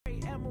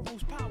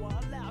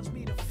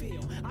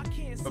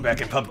We're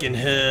back in Pumpkin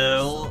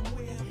Hill.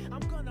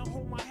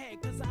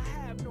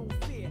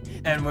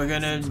 And we're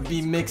gonna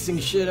be mixing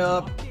shit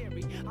up.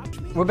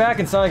 We're back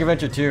in Sonic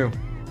Adventure 2.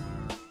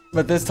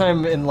 But this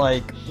time in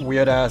like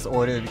weird ass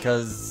order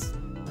because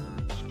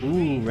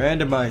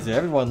randomizer.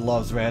 Everyone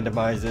loves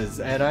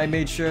randomizers, and I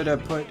made sure to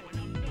put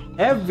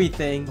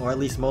everything, or at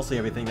least mostly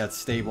everything that's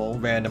stable,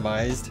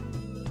 randomized.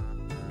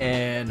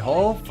 And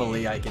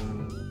hopefully I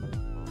can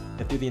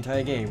get through the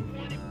entire game.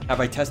 Have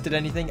I tested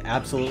anything?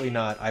 Absolutely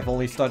not. I've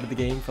only started the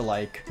game for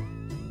like...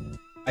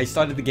 I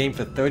started the game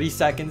for 30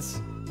 seconds,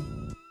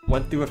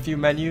 went through a few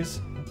menus,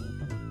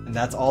 and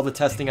that's all the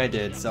testing I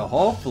did. So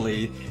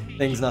hopefully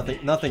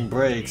nothing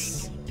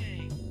breaks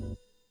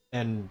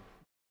and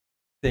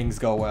things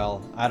go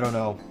well. I don't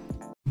know.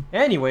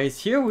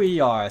 Anyways, here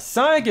we are.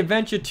 Sonic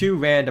Adventure 2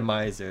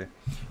 Randomizer.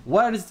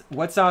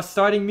 What's our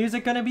starting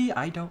music gonna be?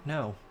 I don't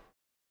know.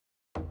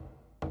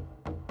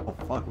 Oh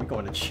fuck,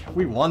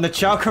 we won the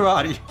Chow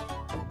Karate.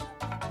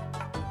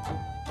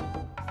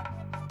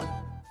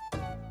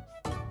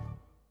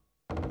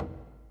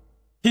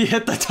 He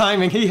hit the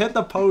timing, he hit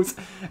the pose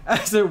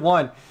as it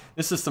won.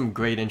 This is some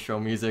great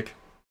intro music.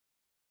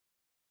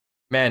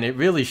 Man, it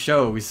really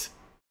shows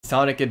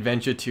Sonic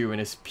Adventure 2 in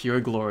its pure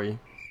glory.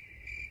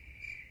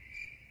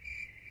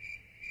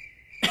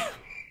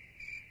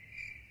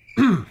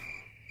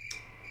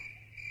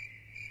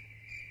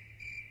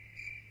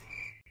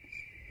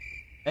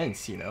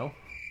 Encino.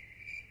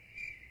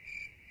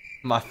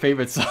 My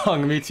favorite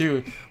song, me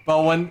too.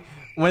 But when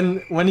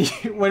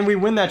we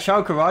win that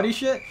Chow Karate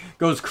shit,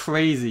 goes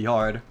crazy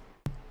hard.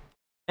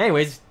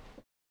 Anyways,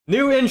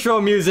 new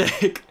intro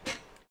music.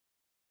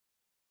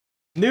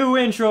 New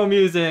intro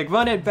music.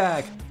 Run it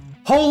back.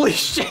 Holy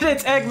shit,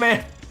 it's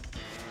Eggman.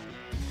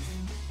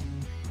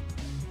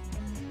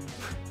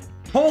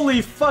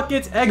 Holy fuck,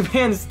 it's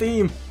Eggman's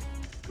theme.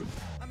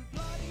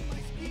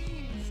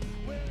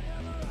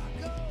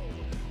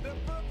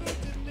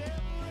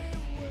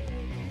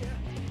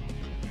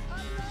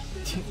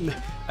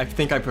 I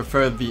think I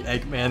prefer the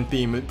Eggman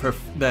theme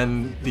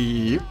than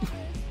the...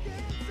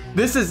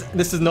 This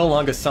is no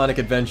longer Sonic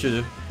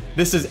Adventure.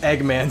 This is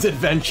Eggman's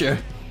adventure.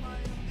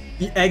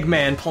 The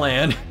Eggman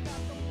plan.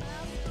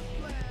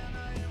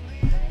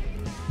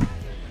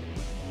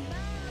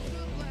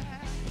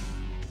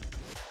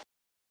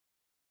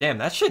 Damn,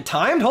 that shit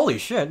timed? Holy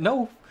shit.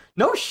 No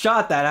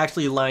shot that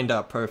actually lined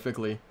up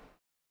perfectly.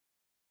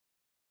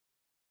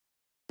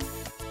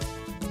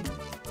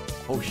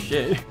 Oh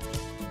shit.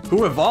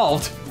 Who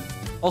evolved?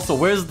 Also,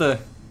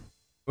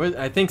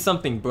 I think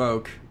something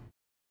broke.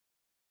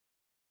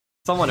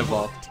 Someone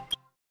evolved.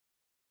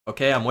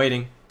 Okay, I'm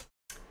waiting.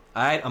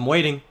 Alright, I'm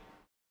waiting.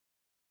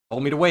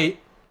 Told me to wait.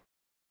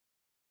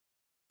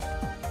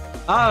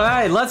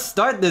 Alright, let's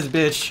start this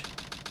bitch.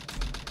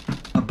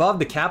 Above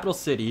the capital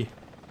city.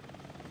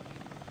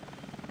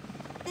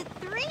 The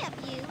three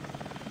of you?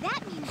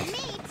 That means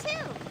me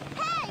too.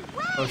 Hey,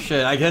 wait! Oh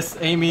shit, I guess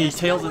Amy,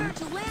 Tails, and...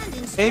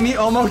 Amy,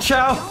 Omo,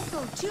 Chow! Don't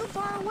go too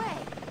far away.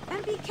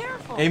 And be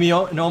careful. Amy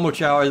and Omo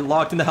Chow are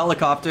locked in the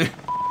helicopter.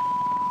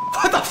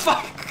 What the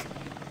fuck?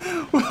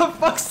 Who the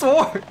fuck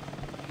swore?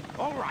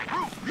 Alright,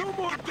 no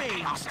more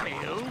games,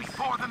 Tails.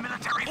 Before the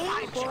military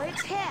Aim for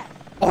its head.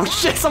 Oh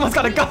shit, someone's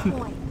got a gun!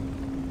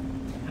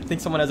 I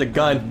think someone has a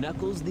gun.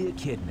 Knuckles the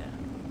Echidna.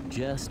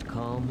 Just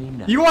call me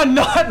Knuckles. You are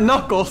not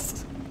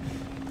Knuckles!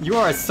 You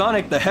are a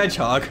Sonic the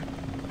Hedgehog.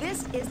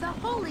 This is the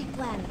Holy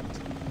Planet.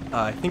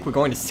 I think we're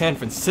going to San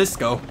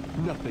Francisco.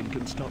 Nothing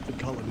can stop the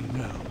colony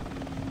now.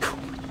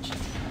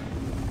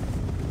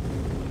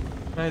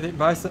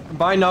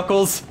 Bye,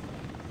 Knuckles.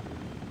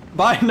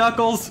 Bye,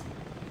 Knuckles.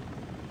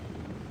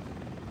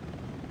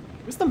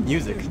 Where's the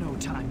music? There's no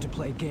time to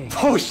play games.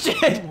 Oh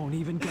shit! You won't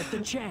even get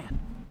the chance.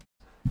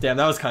 Damn,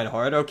 that was kind of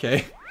hard.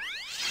 Okay.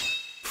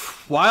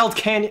 Wild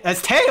Canyon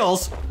as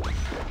Tails.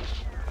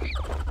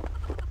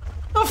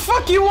 The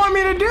fuck you want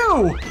me to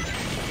do?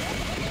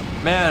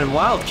 Man,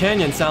 Wild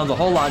Canyon sounds a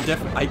whole lot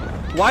different.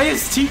 Why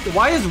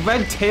is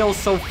Red Tails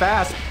so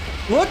fast?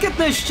 Look at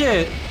this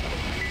shit.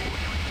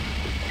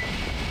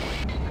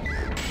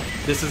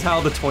 This is how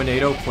the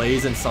tornado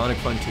plays in Sonic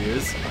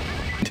Frontiers.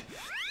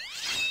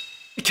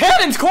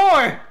 Cannon's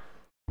core!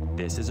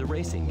 This is a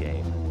racing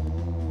game.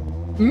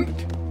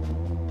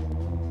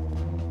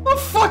 What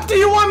the fuck do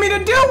you want me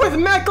to do with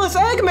Mechless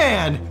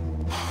Eggman?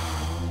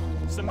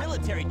 Some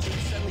military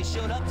chiefs suddenly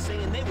showed up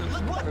saying they were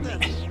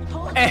looking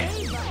for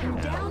me.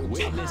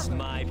 Witness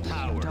my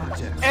power.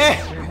 Doctor, they're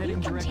heading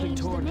directly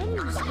toward me.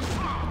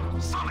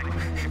 Sonic,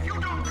 if you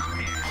don't come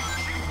here,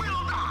 you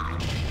will die.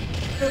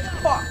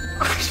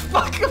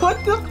 Fuck, what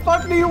the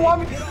fuck do you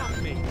want me?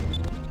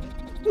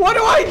 What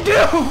do I do?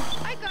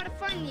 I gotta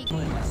find you.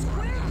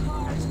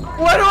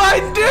 What do I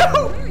do?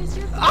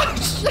 Oh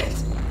shit!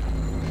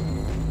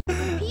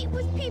 Compete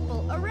with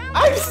people around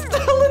I'm the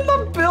still in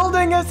the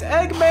building as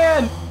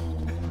Eggman!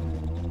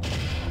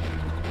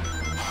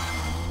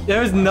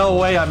 There's no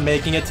way I'm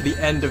making it to the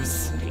end of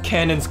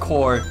Cannon's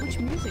core. Which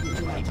music would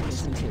you like to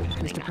listen to,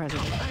 Mr.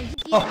 President?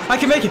 Oh, I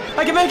can make it!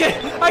 I can make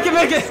it! I can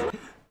make it!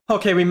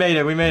 Okay, we made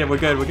it, we're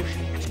good, we're good.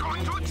 It's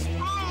going to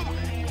explode!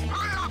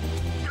 Hurry up!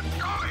 Get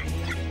going!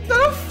 Is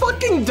that a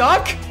fucking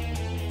duck?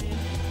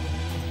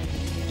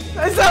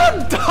 Is that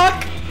a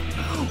duck?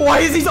 Why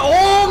is he?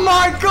 Oh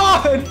my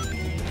god!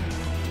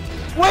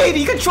 Wait,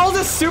 he controls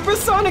his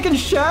supersonic and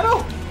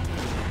shadow?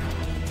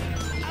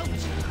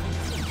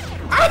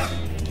 Ah!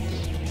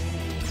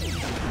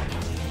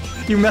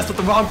 You messed with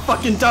the wrong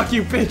fucking duck,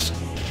 you bitch!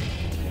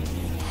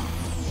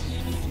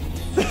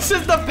 This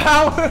is the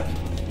power!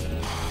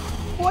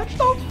 What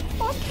the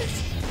fuck is...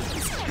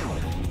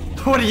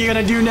 What are you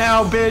gonna do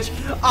now, bitch?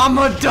 I'm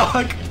a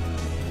duck!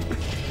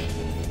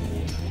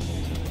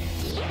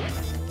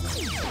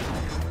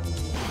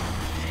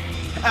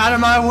 Out of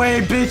my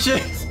way,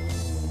 bitches!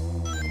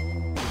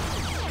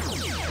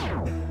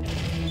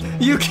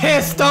 You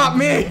can't stop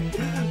me!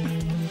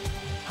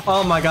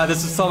 Oh my god,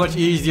 this is so much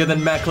easier than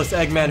Mechless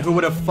Eggman. Who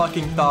would have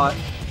fucking thought?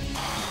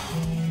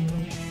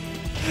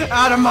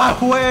 Out of my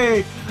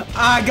way!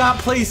 I got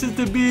places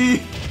to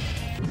be!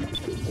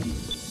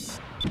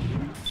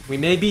 We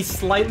may be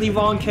slightly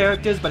wrong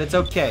characters, but it's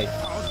okay.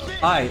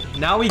 Alright,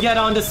 now we get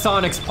on to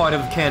Sonic's part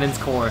of Cannon's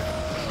Core.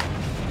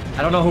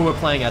 I don't know who we're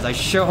playing as. I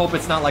sure hope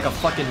it's not like a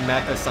fucking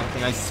mech or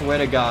something. I swear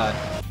to god.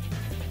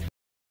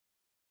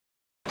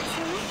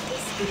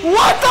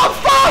 What the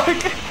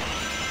fuck?!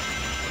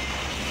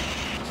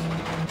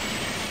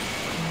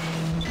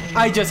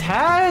 I just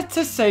had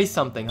to say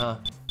something, huh?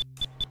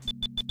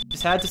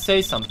 Just had to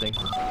say something.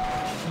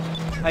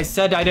 I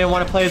said I didn't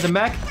want to play as a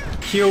mech.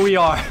 Here we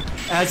are,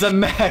 as a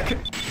mech.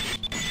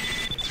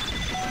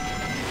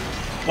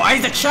 Why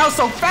is the chow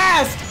so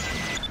fast?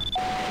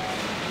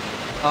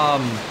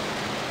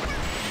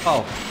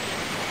 Oh.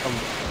 A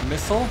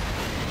missile?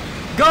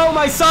 Go,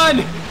 my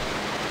son!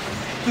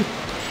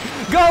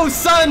 Go,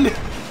 son!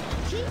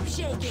 Keep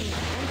shaking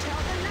until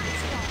the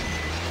nuts fall.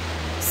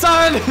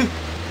 Son!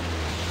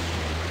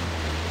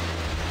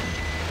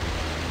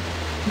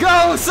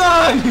 Go,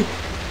 son!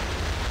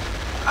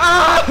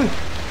 Ah!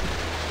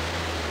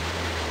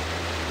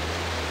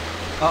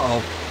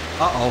 Uh-oh.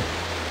 Uh-oh.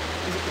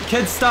 The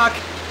kid's stuck!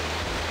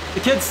 The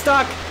kid's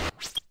stuck!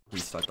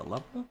 Restart the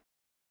level?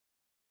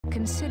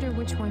 Consider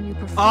which one you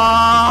prefer.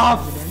 Ah,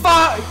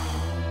 fuck!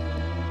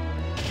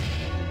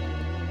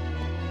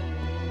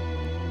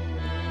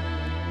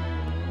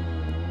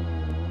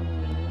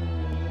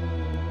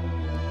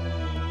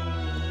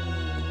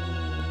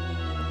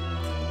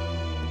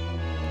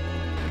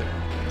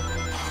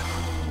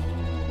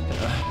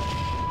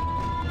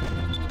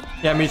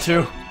 Yeah, me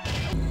too.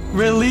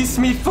 Release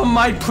me from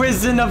my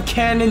prison of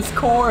Cannon's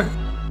Core.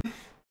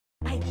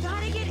 I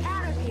gotta get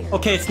out of here.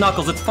 Okay, it's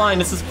Knuckles. It's fine.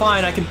 This is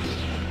fine. I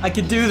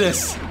can do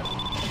this.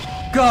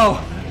 Go!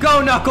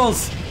 Go,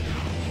 Knuckles!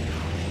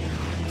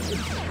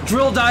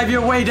 Drill dive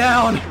your way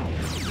down!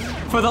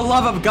 For the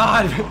love of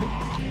God!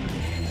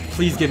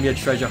 Please give me a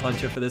treasure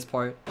hunter for this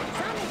part.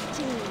 Sonic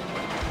Team.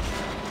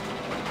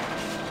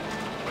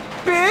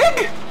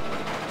 Big?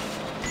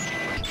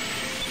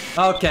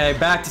 Okay,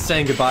 back to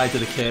saying goodbye to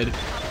the kid.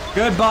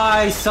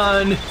 Goodbye,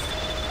 son!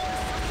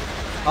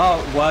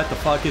 Oh, what the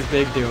fuck is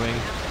Big doing?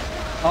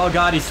 Oh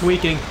god, he's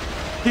tweaking.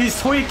 He's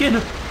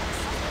tweaking!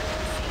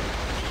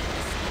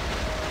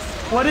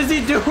 What is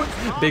he doing?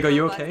 Big, are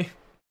you okay?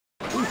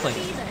 Who are you playing?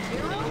 Either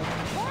hero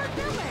or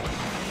villain.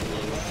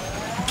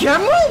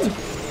 Gemerald?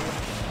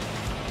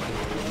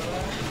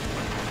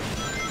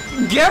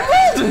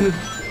 Gemerald?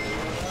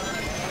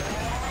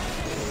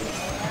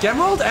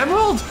 Gemerald?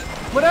 Emerald?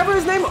 Whatever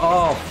his name.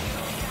 Oh.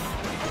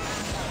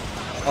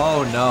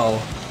 Oh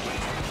no.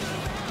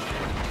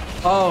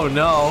 Oh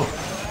no.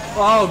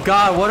 Oh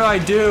god, what do I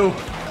do?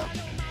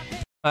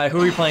 Alright, who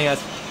are we playing as?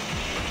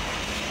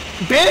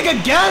 Big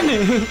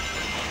again!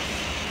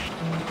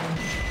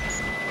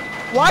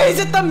 Why is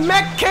it the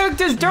mech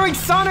characters during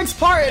Sonic's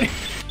part?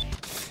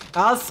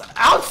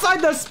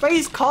 Outside the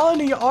space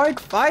colony arc,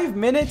 5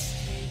 minutes?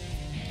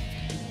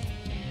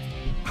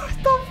 What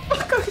the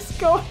fuck is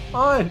going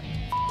on?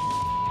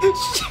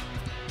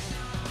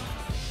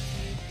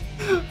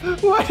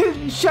 What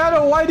did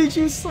Shadow? Why did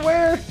you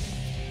swear?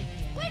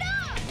 Wait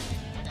up!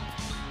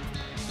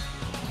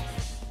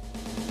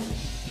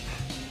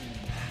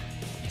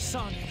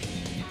 Sonic,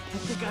 I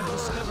think I've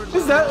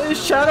discovered.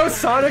 Is Shadow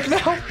Sonic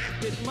now?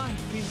 It might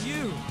be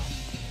you.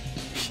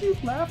 You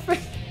laughing?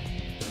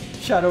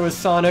 Shadow is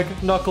Sonic.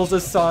 Knuckles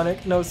is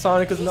Sonic. No,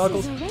 Sonic is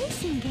Knuckles. This is a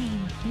racing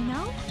game, you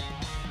know?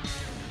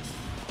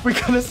 We're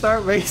gonna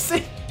start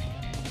racing.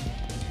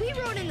 We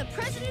rode in the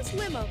president's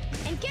limo,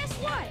 and guess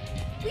what?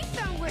 We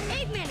found where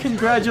Eggman is.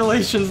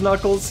 Congratulations,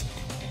 Knuckles.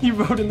 You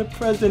rode in the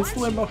president's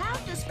Once limo. you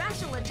have the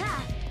special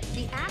attack,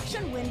 the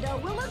action window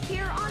will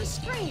appear on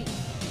screen.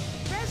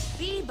 Press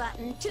B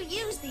button to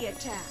use the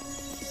attack.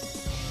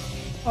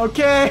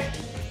 Okay.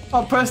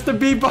 I'll press the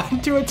B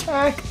button to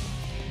attack.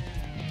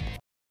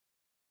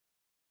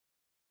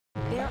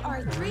 There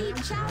are 3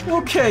 chapters.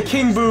 Okay,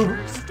 King Boob.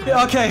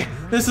 Yeah, okay,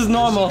 this is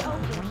normal.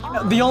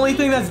 The only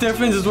thing that's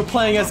different is we're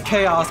playing as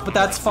Chaos, but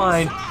that's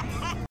fine.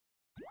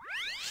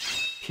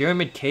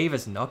 Pyramid Cave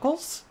as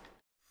Knuckles?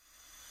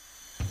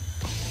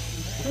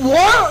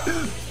 What?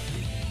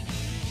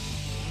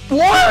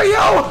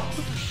 Wario!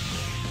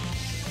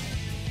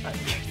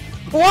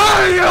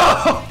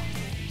 Wario!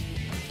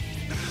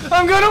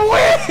 I'm gonna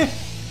win!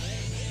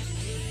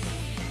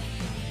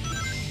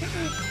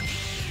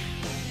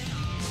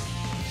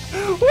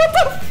 What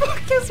the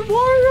fuck is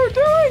Wario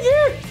doing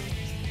here?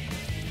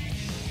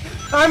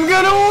 I'm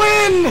gonna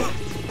win!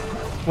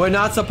 We're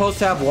not supposed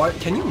to have what?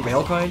 Can you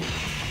rail grind?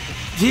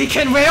 He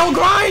can rail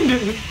grind!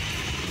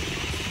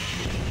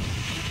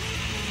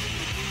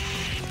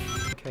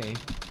 Okay.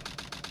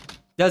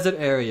 Desert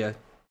area.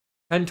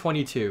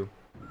 1022.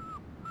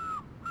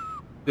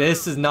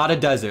 This is not a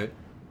desert.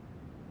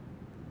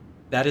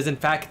 That is in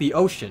fact the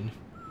ocean.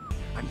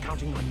 I'm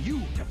counting on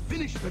you to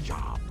finish the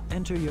job.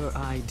 Enter your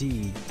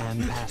ID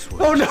and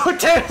password. Oh no,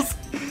 Tails!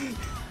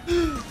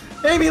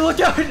 Amy, look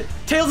out!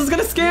 Tails is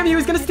gonna scam you,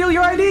 he's gonna steal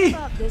your ID!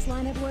 Up this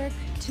line of work,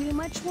 too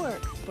much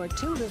work for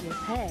too little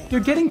pay.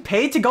 You're getting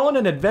paid to go on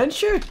an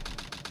adventure?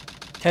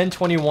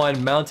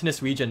 1021,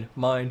 mountainous region,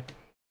 mine.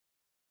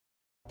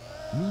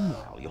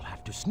 Meanwhile, you'll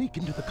have to sneak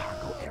into the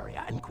cargo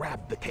area and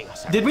grab the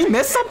chaos. Did we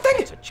miss something?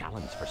 It's a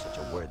challenge for such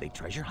a worthy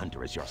treasure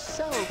hunter as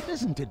yourself,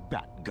 isn't it,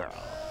 Batgirl?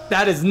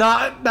 That is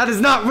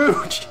not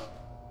Rouge!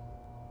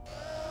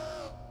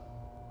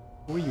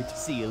 Who are you?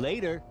 See you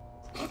later.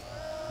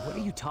 What are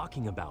you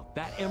talking about?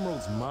 That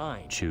emerald's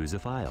mine. Choose a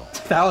file.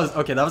 That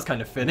was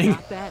kind of fitting.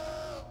 Got that?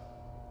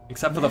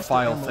 Except for the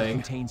file Emerald thing.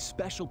 contains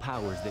special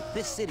powers that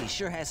This city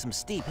sure has some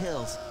steep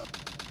hills.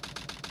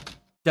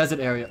 Desert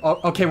area. Oh,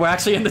 okay, we're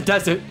actually in the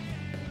desert.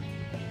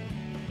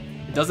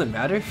 It doesn't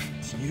matter.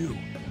 it's you,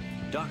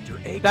 Dr.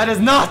 Eggman. That is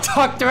not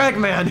Dr.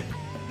 Eggman!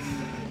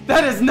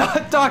 That is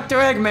not Dr.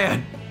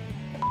 Eggman!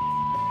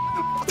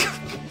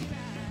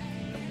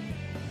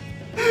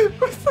 What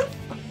the fuck?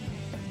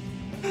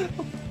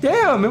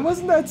 Damn, it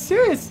wasn't that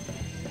serious.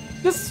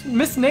 Just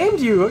misnamed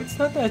you. It's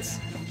not that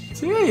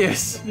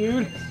serious,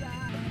 dude.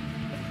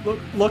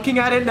 Looking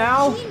at it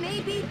now. He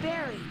may be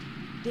buried.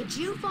 Did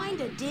you find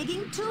a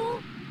digging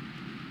tool?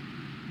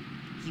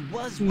 He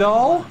was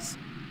No.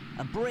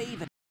 a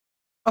brave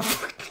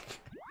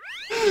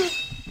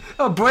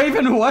A brave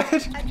and what?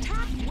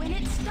 Attack when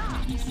it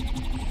stops.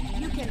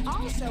 You can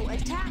also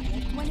attack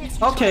it when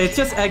it's Okay, it's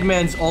just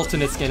Eggman's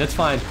alternate skin. It's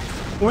fine.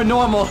 We're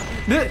normal.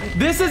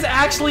 This is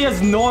actually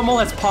as normal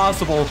as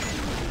possible.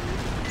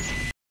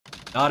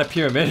 Not a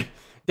pyramid.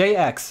 Day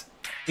X.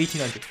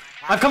 1800.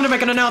 I've come to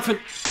make an announcement.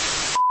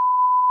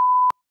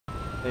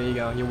 There you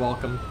go. You're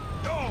welcome.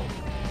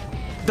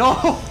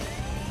 No!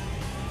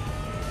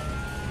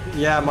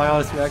 Yeah, my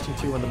honest reaction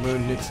too when the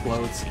moon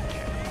explodes.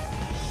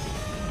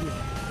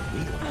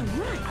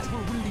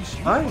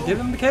 Alright, give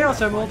him the Chaos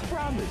Emerald.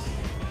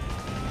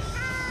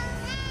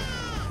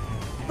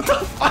 What the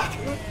fuck?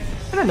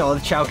 I don't know the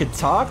Chow could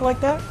talk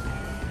like that.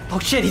 Oh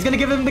shit, he's gonna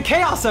give him the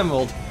Chaos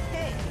Emerald.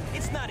 Hey,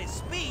 it's not his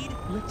speed.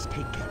 Let's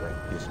take care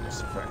of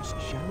business first,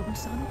 shall we,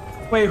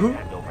 Sonic? Wait, who?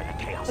 Hand over the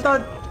chaos I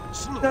thought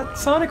emerald. that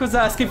Sonic was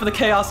asking for the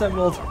Chaos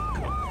Emerald.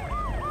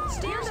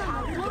 Stand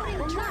on a floating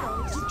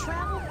turtle to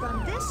travel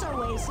from this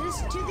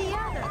oasis to the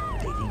other.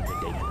 Updating the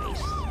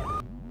database.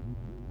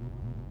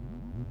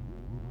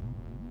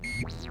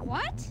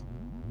 What?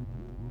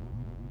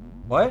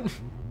 What?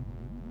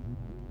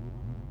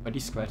 Why'd he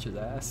scratch his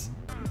ass?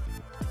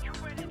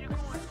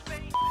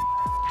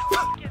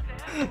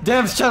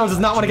 Damn, Shadow does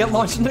not want to get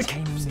launched into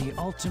Containing the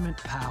ultimate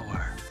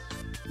power.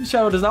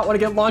 Shadow does not want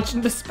to get launched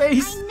into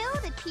space. I know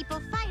that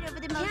people fight over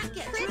the most Can't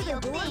get through the trivial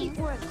door things.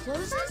 before it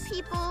closes? Some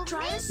people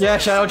Try a Yeah,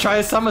 Shadow, try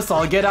a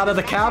somersault. Get out of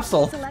the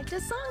capsule. Select a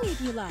song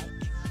if you like.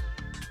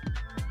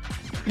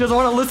 He doesn't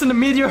want to listen to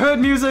Meteor Herd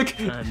music.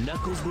 I'm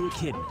Knuckles the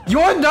Echidna.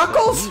 You're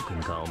Knuckles? You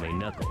can call me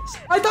Knuckles.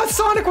 I thought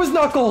Sonic was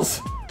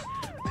Knuckles.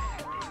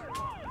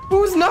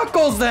 Who's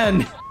Knuckles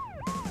then?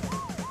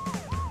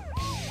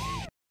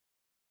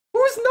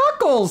 Who's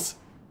Knuckles?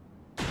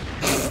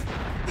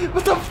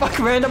 What the fuck?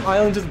 Random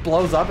island just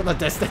blows up in the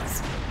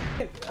distance.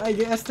 I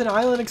guess an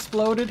island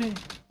exploded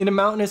in a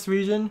mountainous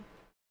region.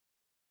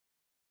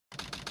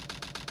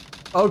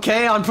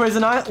 Okay, on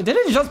Prison Island. Did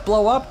it just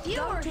blow up?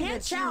 Fewer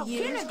hits you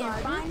use in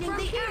finding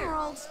the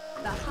emeralds.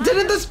 The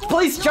Didn't this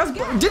place just...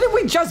 Didn't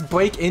we just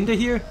break into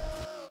here?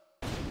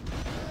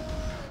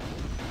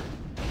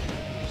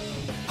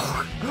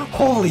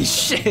 Holy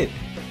shit!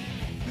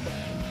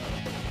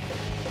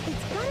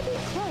 It's gotta be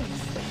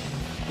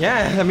close.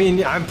 Yeah, I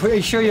mean, I'm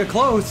pretty sure you're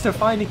close to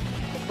finding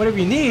whatever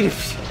you need.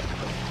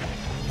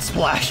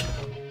 Splash.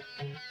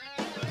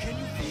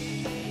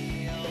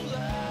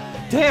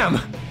 Damn!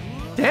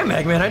 Damn,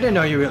 Eggman, I didn't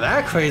know you were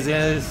that crazy.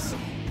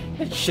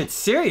 That shit's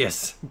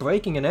serious.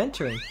 Breaking and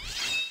entering.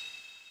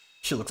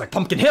 Shit looks like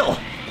Pumpkin Hill.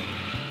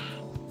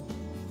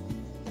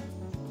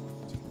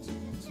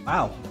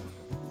 Wow.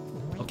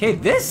 Okay,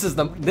 this is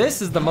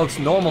the most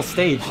normal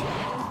stage.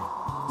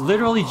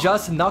 Literally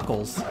just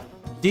Knuckles.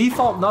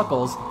 Default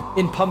Knuckles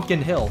in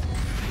Pumpkin Hill.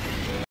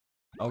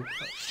 Oh.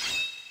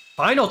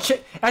 Final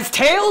as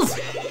Tails?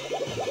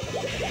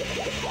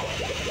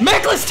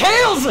 Mechless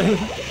Tails!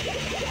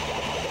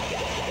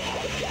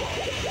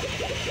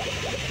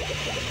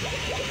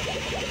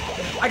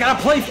 I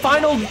gotta play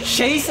Final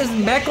Chase as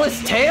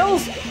Mechless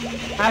Tails?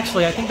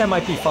 Actually, I think that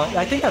might be fun.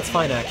 I think that's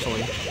fine,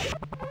 actually.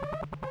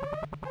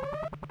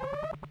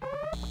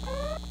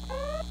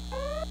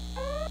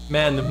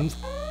 Man,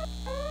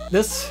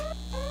 this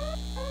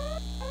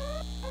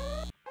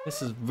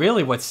is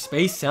really what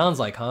space sounds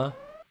like, huh?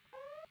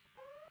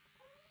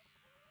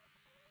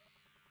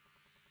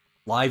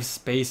 Live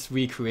space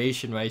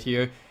recreation right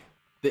here.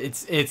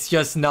 It's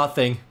just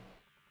nothing.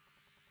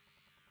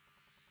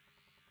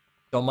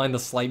 Don't mind the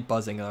slight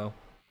buzzing though.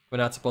 We're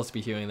not supposed to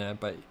be hearing that,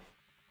 but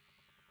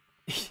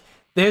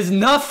there's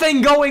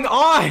nothing going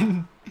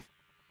on! Can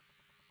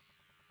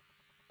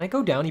I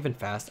go down even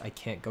fast? I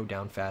can't go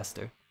down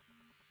faster.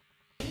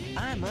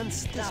 I'm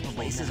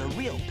unstoppable. This is a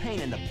real pain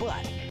in the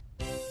butt.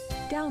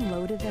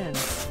 Download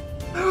events.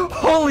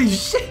 Holy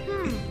shit!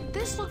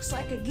 This looks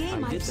like a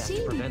game I did I've that to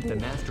seen prevent the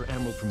before. Master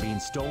Emerald from being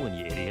stolen,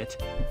 you idiot.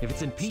 If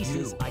it's in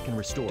pieces, I can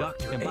restore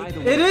it. And by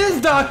the It way, is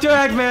Dr.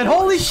 Eggman!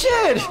 Holy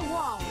shit!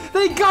 Wall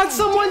They got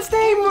someone's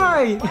name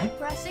right! by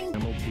pressing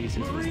Emerald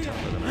pieces was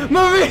tougher than I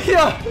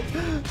Maria!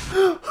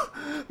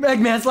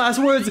 Eggman's last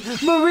words,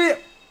 Maria!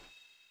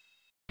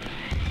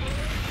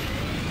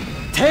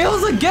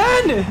 Tails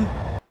again!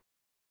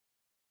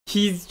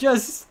 He's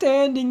just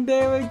standing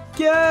there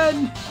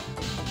again!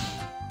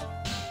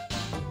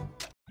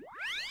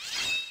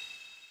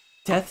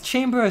 Death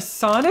Chamber as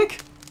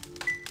Sonic?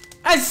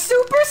 As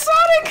Super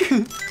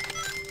Sonic?!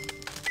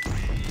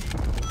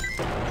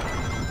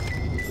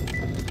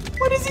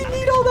 What does he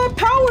need all that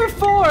power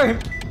for?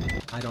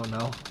 I don't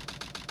know.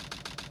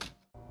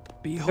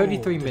 Behold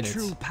 33 the minutes.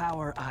 true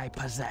power I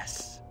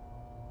possess.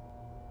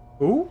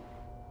 Ooh?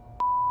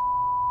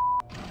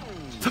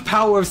 The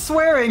power of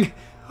swearing!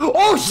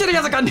 Oh shit, he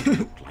has a gun!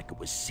 Like it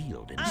was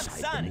sealed inside the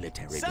Sonic.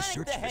 military Sonic research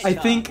the facility I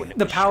Hedgehog. think when it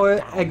the was power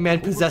shut down Eggman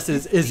over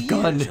possesses 50 is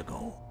gun. years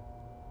ago.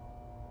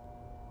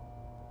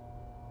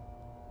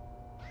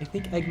 I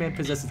think Eggman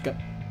possesses gun.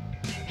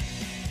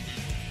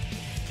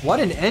 What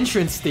an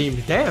entrance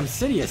theme! Damn,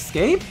 City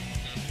Escape?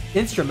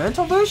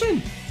 Instrumental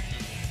version?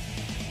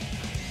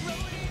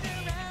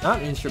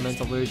 Not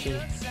instrumental version.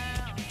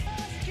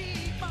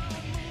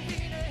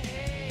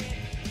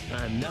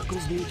 I'm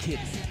Knuckles the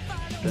Echidna.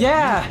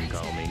 Yeah! You can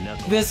call me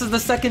Knuckles. This is the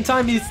second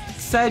time you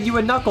said you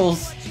were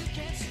Knuckles.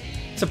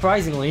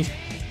 Surprisingly.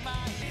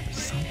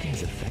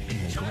 Something's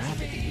affecting the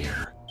gravity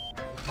here.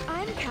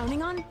 I'm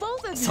counting on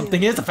both of you.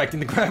 Something is affecting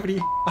the gravity.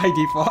 I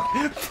default.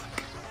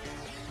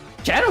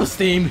 Shadow's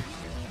theme!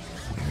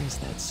 Where is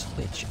that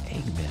switch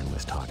Eggman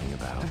was talking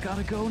about? I've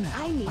gotta go now.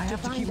 I need to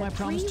have to find keep the my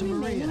promise 3 to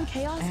Maria. remaining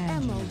Chaos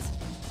and you. Emeralds.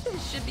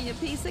 This should be a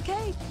piece of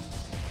cake.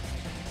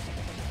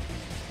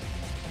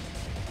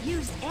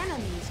 Use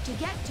enemies to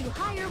get to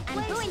higher I'm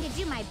places. going to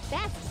do my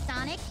best,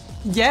 Sonic.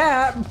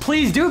 Yeah,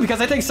 please do, because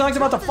I think Sonic's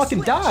about to Throw the fucking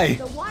switch, die.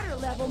 The water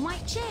level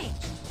might change.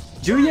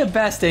 Do your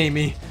best,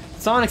 Amy.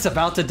 Sonic's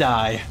about to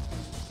die.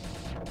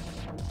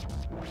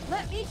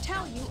 Let me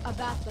tell you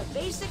about the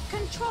basic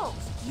controls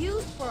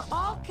used for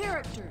all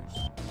characters.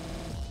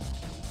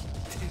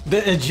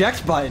 The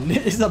eject button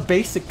is a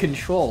basic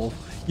control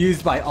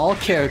used by all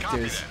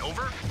characters.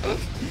 Over.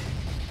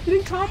 You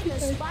didn't Try copy the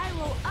that.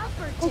 spiral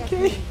upper Okay.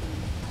 technique.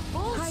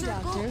 Full Hi,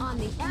 circle Doctor. on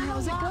the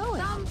How's it analog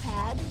going? thumb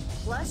pad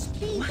plus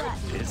B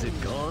button. Is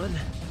it gone?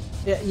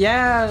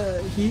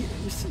 Yeah,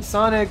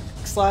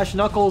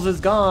 Sonic/Knuckles is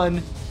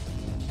gone.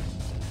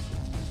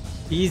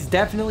 He's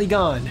definitely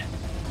gone.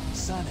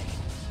 Sonic,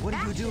 what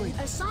are you doing?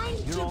 Action assigned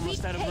You're to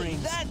almost be out of paid.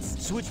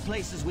 rings. Switch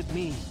places with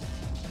me.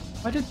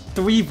 Why did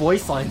 3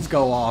 voice lines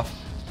go off?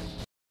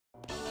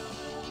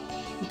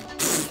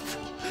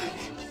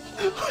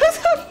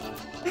 What's up?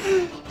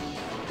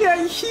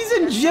 Yeah, he's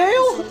in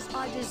jail? Surfaces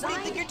are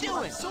designed think you're to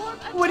doing? absorb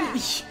What?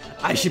 attacks.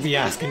 I should be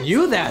asking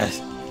you that.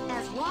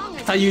 As long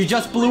as Thought you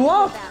just blew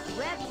up. that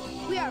red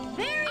We are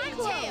very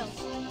close.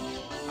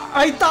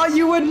 I thought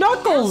you were after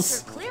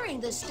Knuckles.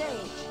 clearing the stage.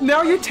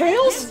 Now you're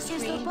Tails? This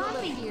is the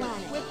bumpy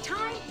planet with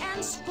time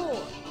and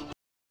score.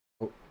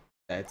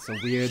 That's a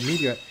weird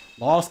meteor.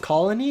 Lost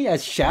Colony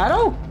as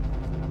Shadow?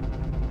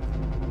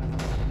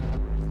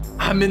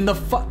 I'm in the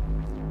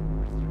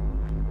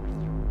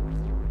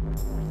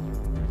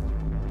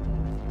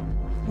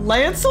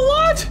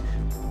Lancelot?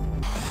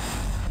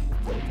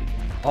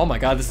 Oh my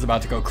god, this is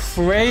about to go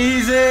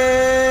crazy!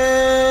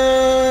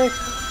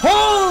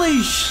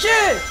 Holy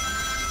shit!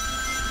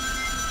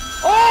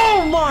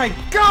 Oh my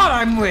god,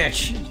 I'm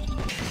rich!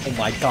 Oh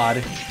my god.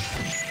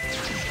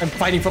 I'm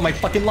fighting for my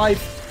fucking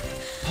life.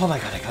 Oh my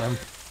god, I got him.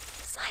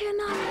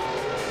 Sayonara.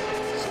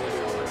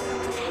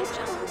 Shadow the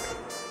Hedgehog.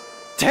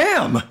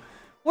 Damn!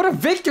 What a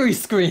victory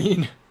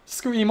scream!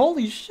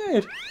 Holy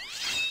shit!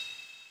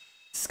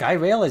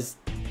 Skyrail is...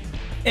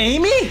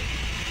 Amy?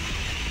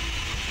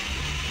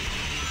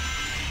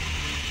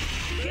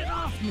 Get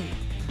off me!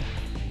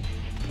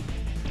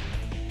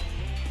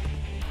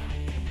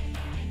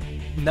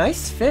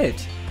 Nice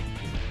fit.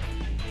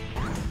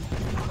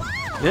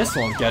 This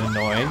won't get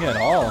annoying at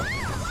all.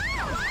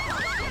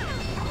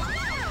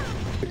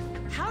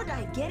 How'd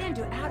I get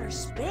into outer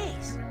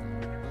space?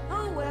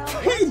 Oh well.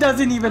 He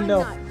doesn't even I'm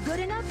know. not good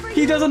enough for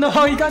He doesn't know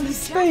how he got into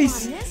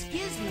space. On this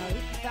gizmo,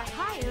 the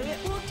higher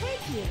it will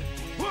take you.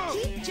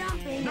 Keep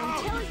jumping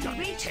until you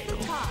reach the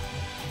top.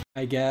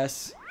 I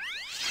guess.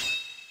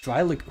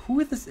 Dry look. Who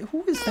is this?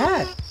 Who is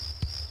that?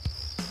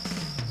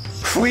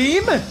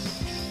 Cream?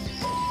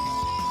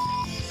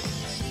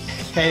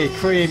 Hey,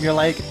 Cream, you're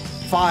like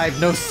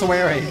 5, no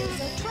swearing.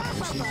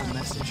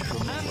 Message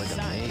from like a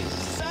maze.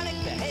 Sonic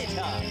the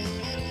Hedgehog.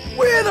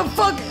 Where the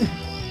fuck?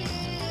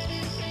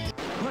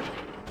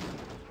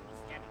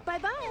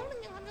 Bye-bye.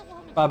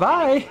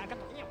 Bye-bye.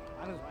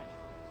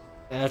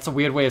 That's a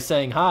weird way of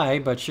saying hi,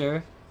 but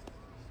sure.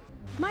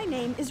 My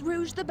name is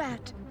Rouge the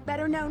Bat,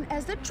 better known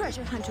as the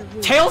Treasure Hunter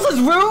Rouge. Tails is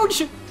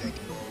Rouge?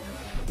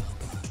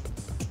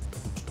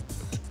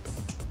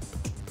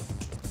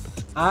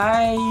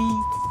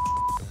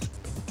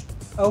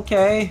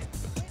 Okay.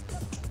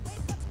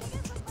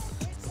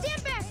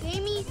 Stand back,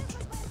 Amy.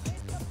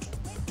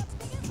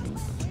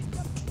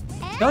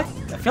 I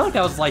feel like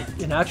that was like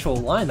an actual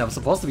line that was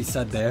supposed to be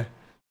said there.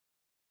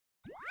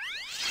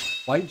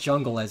 White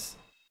Jungle as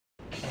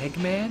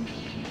Eggman?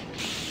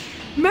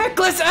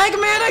 Mechless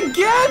Eggman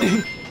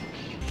again!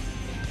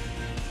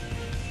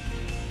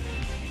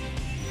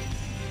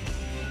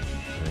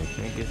 I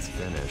think it's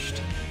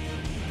finished.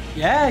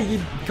 Yeah,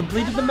 you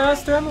completed the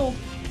Master Emerald.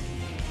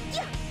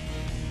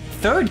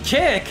 Third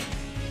kick?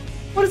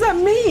 What does that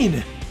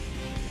mean?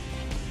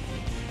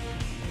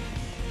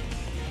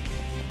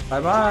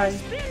 Bye-bye.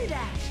 Spin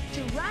dash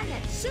to run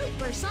at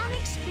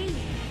supersonic speed.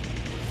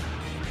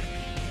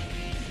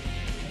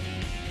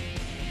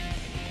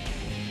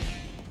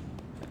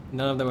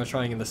 None of them are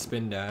trying in the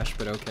spin dash,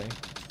 but okay.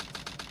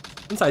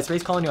 Inside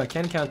Space Colony on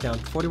Can Countdown,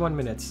 41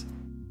 minutes.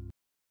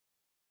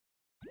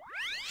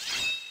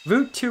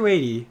 Route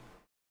 280.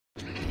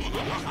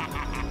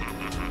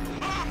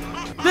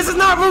 This is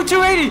not Route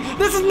 280!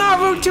 This is not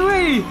Route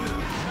 280!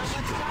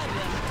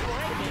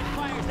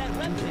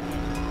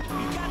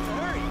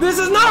 This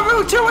is not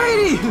Route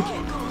 280!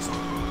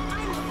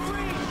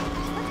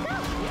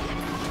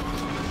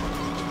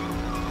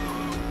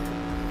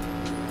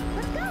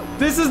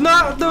 This is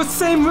not the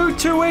same Route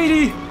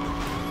 280!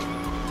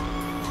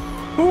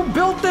 Who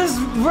built this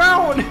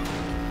route?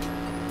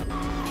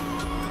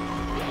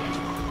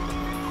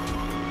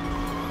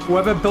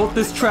 Whoever built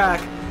this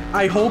track,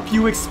 I hope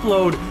you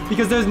explode,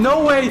 because there's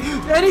no way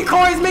any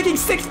car is making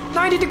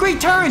 90-degree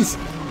turns! I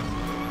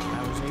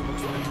was able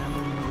to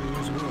remember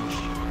Maria's wish.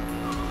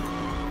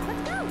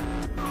 Let's go.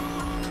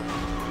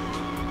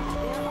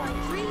 There are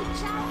 3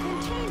 chow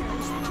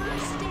containers per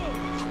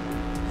stage.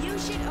 You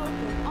should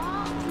open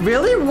all 3.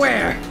 Really?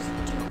 Where?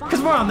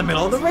 Because we're on the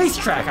middle of the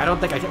racetrack. I don't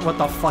think I can. What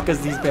the fuck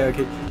is these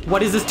barricades?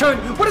 What is this turn?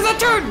 What is that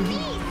turn?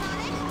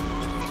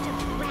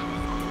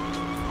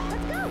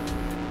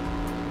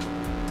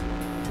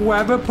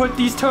 Whoever put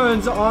these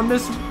turns on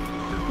this.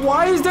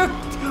 Why is the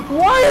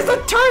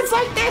turns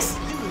like this?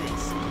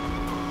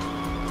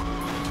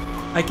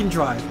 I can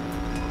drive.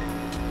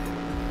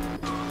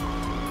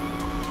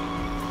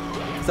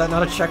 Is that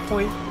not a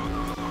checkpoint?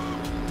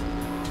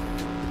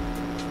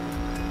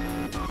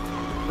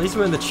 At least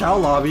we're in the Chow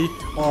lobby.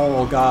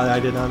 Oh god, I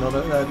did not know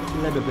that.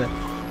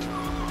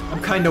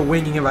 I'm kind of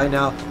winging it right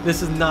now.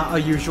 This is not a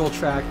usual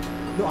track.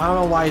 I don't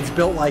know why it's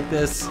built like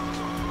this.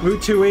 Route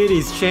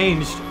 280's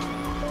changed. Is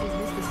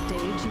this the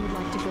stage you would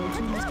like to go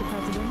to, Mr.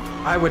 President?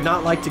 I would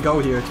not like to go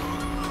here.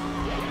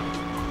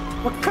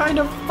 What kind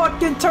of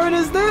fucking turn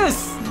is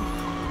this?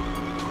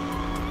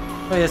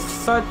 Oh yeah,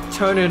 start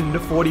turning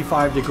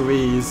 45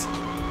 degrees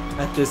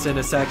at this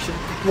intersection.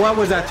 What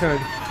was that turn?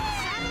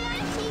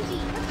 Satellite TV.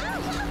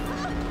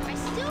 I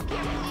still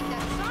can't believe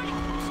that Sonic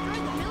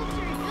destroyed the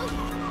military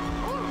building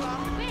or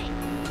robbed the bank.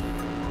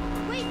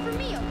 Wait for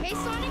me, okay,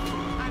 Sonic?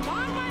 I'm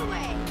on my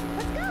way.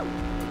 Let's go.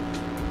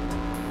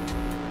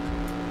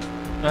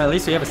 At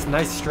least we have a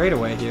nice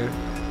straightaway here.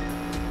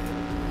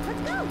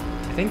 Let's go.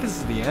 I think this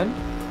is the end.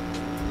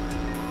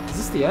 Is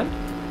this the end?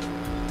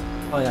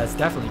 Oh yeah, it's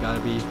definitely gotta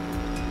be.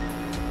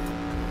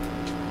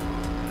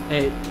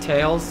 Hey,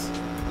 Tails.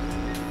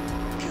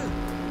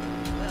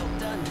 Well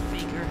done,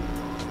 Faker.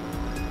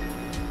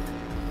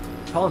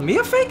 Calling me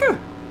a faker?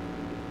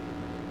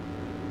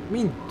 I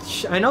mean,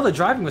 I know the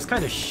driving was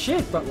kind of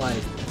shit, but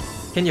like,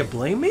 can you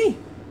blame me?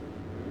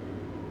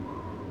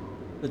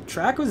 The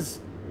track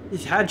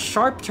it had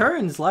sharp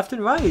turns left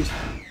and right.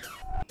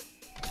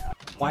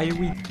 Why are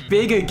we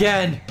big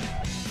again?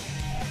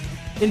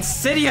 In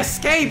City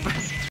Escape!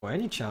 Or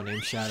any chow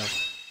named Shadow.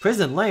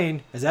 Prison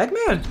Lane as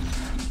Eggman?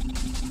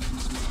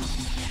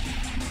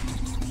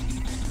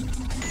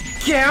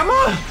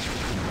 Gamma?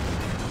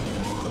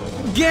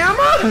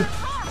 Gamma?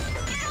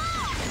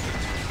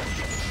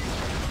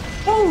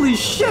 Holy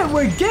shit,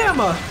 we're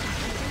Gamma!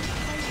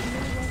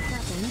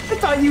 I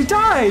thought you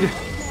died!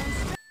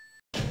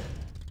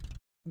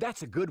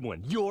 That's a good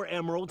one. You're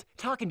Emerald.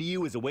 Talking to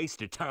you is a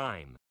waste of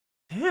time.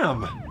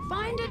 Damn.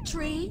 Find a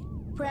tree,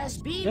 press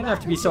B. You didn't have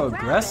to be so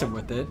aggressive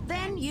with it.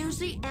 Then use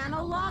the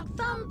analog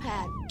thumb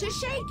pad to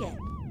shake it.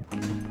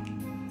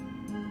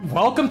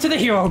 Welcome to the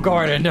Hero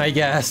Garden, I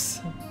guess.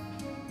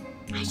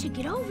 I should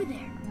get over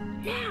there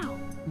now.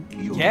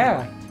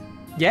 Yeah.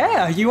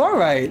 Yeah, you are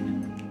right.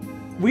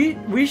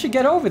 We should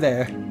get over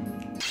there.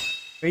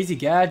 Crazy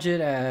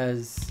Gadget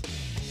as...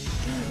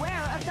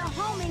 Beware of the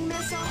homing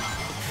missile.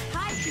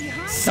 Hide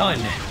behind Sun!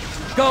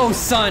 Go,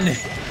 Sun!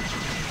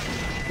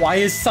 Why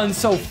is Sun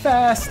so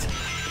fast?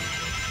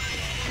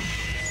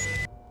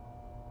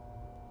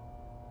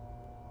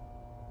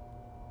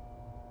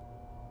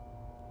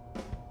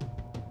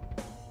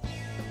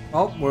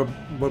 Oh,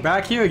 we're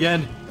back here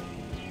again.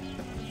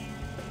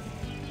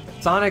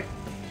 Sonic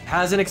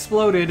hasn't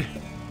exploded.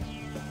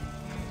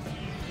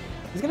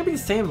 Is it gonna be the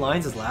same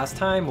lines as last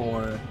time,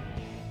 or...?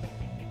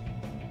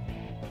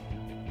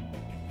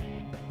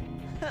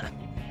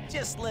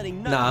 Just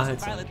letting Nah, Knuckles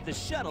it's pilot the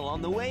shuttle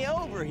on the way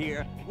over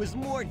here was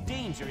more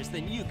dangerous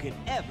than you could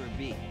ever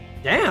be.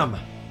 Damn! I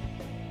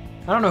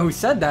don't know who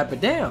said that, but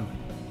damn.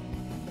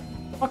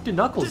 What the fuck did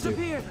Knuckles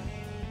do?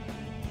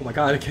 Oh my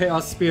god, a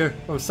Chaos Spear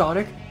from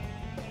Sonic.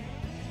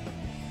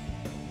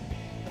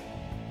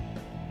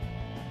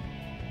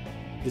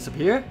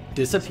 Disappear?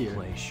 Disappear. This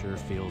place sure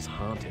feels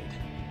haunted.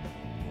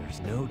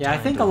 There's no Yeah, I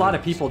time think to a lot of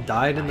lose. people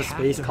died in the I have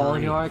space to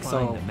colony hurry, arc, so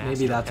find the maybe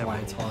Master that's why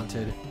Emerald. it's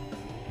haunted.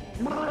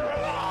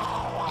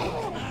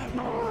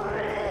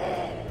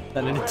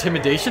 That an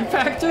intimidation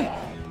factor?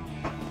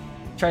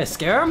 Try to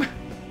scare him?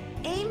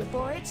 Aim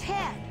for its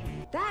head.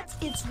 That's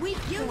its weak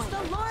point. Use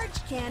the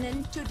large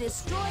cannon to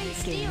destroy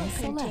steel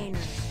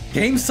containers.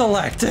 Game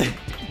select.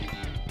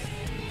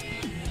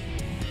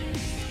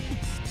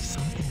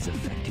 Something's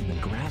affecting the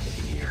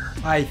gravity here.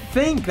 I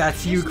think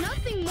that's you There's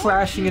nothing more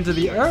crashing into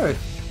the earth.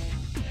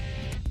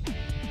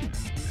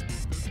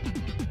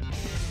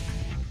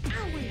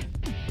 Owie,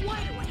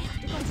 why do I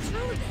have to go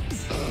through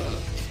this?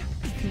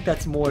 I think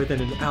that's more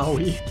than an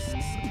owie.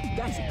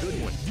 That's a good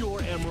one.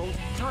 Your Emerald.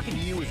 Talking to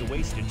you is a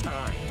waste of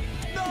time.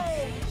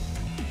 No!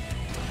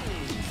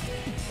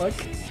 Fuck.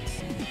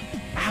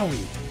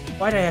 Owie.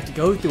 Why'd I have to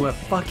go through a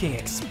fucking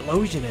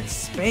explosion in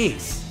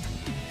space?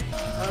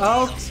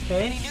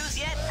 Okay. Any news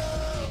yet?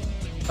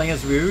 Playing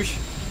as Rouge.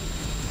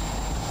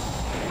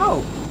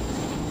 Oh.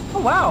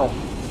 Oh wow.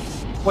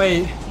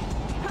 Wait.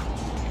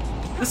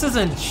 This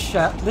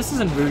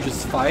isn't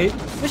Rouge's fight.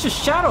 This is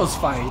Shadow's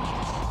fight.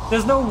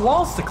 There's no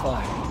walls to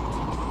climb.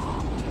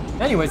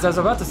 Anyways, as I was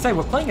about to say,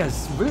 we're playing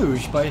as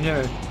Rouge, but in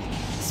her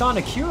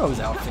Sonic Heroes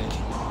outfit.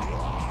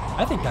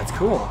 I think that's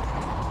cool.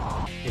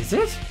 Is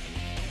it?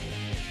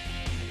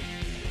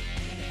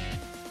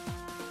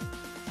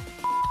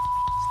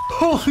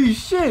 Holy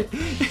shit!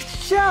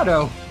 It's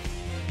Shadow!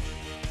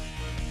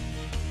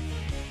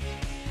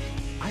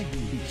 I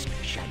released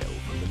Shadow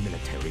from the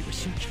military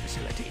research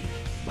facility.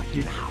 Like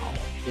now. I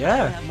don't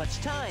Yeah. have much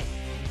time.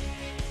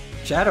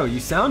 Shadow, you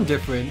sound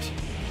different.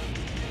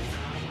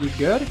 You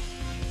good?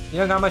 You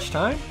don't got much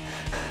time?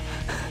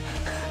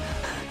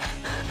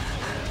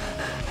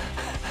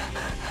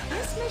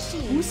 This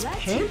machine Who's lets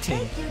panting? you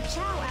take your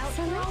chow out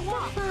for a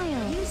walk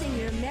using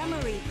your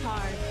memory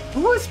card.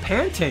 Who was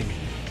panting?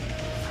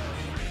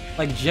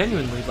 Like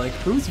genuinely, like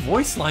whose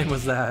voice line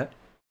was that?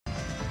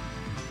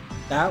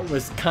 That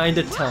was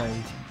kinda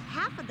timed.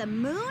 Half of the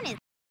moon is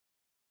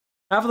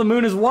Half of the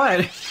moon is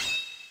what?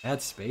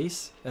 Add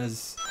space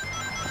as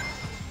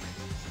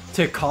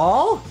to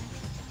call?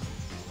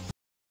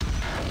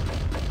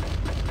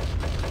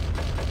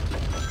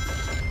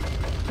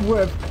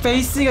 We're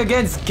facing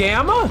against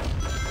Gamma?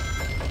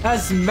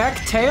 As Mech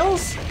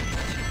Tails? This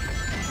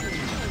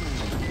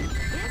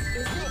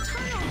is the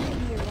tunnel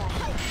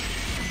meteorite.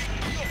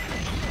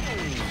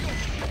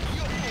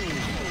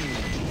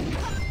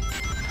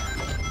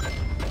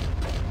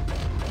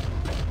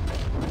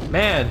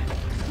 Man,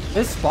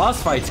 this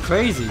boss fight's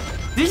crazy.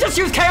 Did he just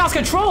use Chaos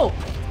Control?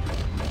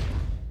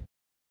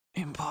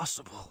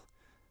 Impossible.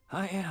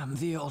 I am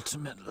the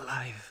ultimate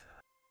life.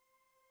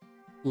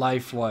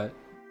 Life what?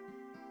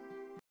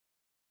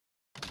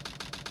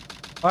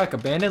 Alright,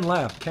 abandoned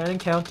lab. Cannon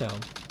countdown.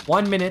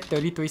 1 minute,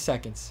 33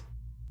 seconds.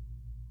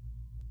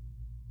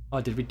 Oh,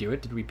 did we do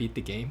it? Did we beat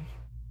the game?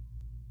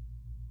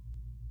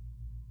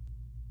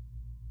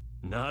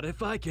 Not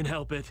if I can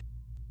help it.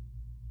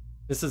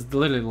 This is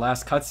literally the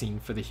last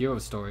cutscene for the hero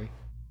story.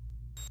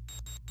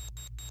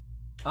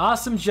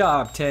 Awesome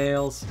job,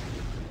 Tails.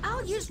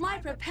 I'll use my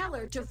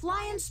propeller to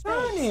fly in space.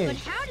 But Sonic!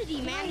 how did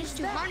he manage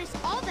to harness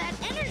all that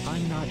energy?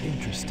 I'm not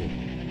interested.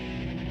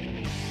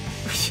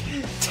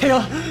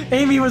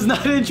 Amy was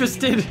not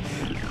interested.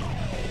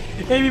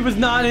 Amy was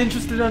not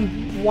interested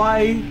in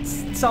why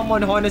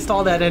someone harnessed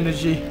all that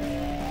energy.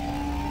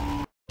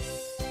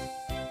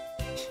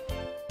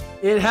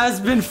 It has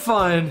been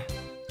fun.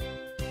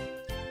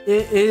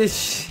 It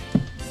is.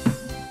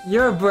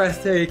 You're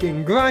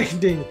breathtaking,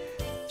 grinding,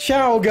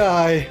 chow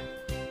guy.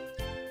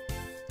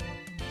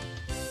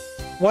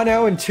 1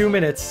 hour and 2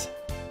 minutes.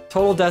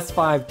 Total deaths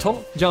 5.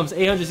 Total jumps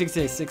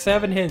 866.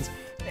 7 hits.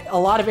 A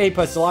lot of A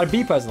presses, a lot of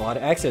B presses, a lot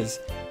of X's.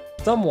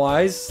 Some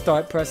Y's.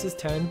 Start presses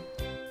 10.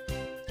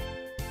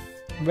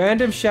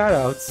 Random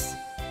shoutouts.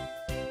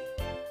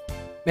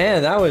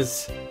 Man, that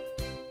was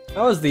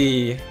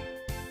the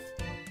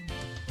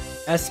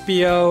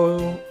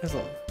SBO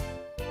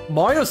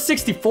Mario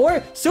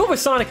 64, Super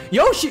Sonic,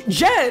 Yoshi,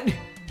 Jet,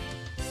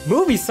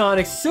 Movie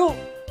Sonic,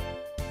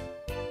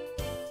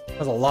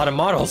 That's a lot of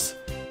models.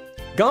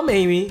 Gum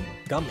Amy,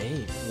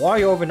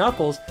 Wario over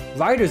Knuckles,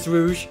 Riders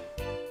Rouge,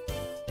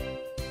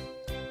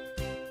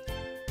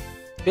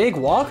 Big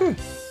Walker.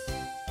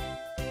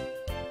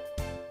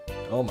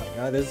 Oh my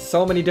god, there's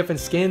so many different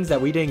skins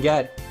that we didn't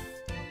get.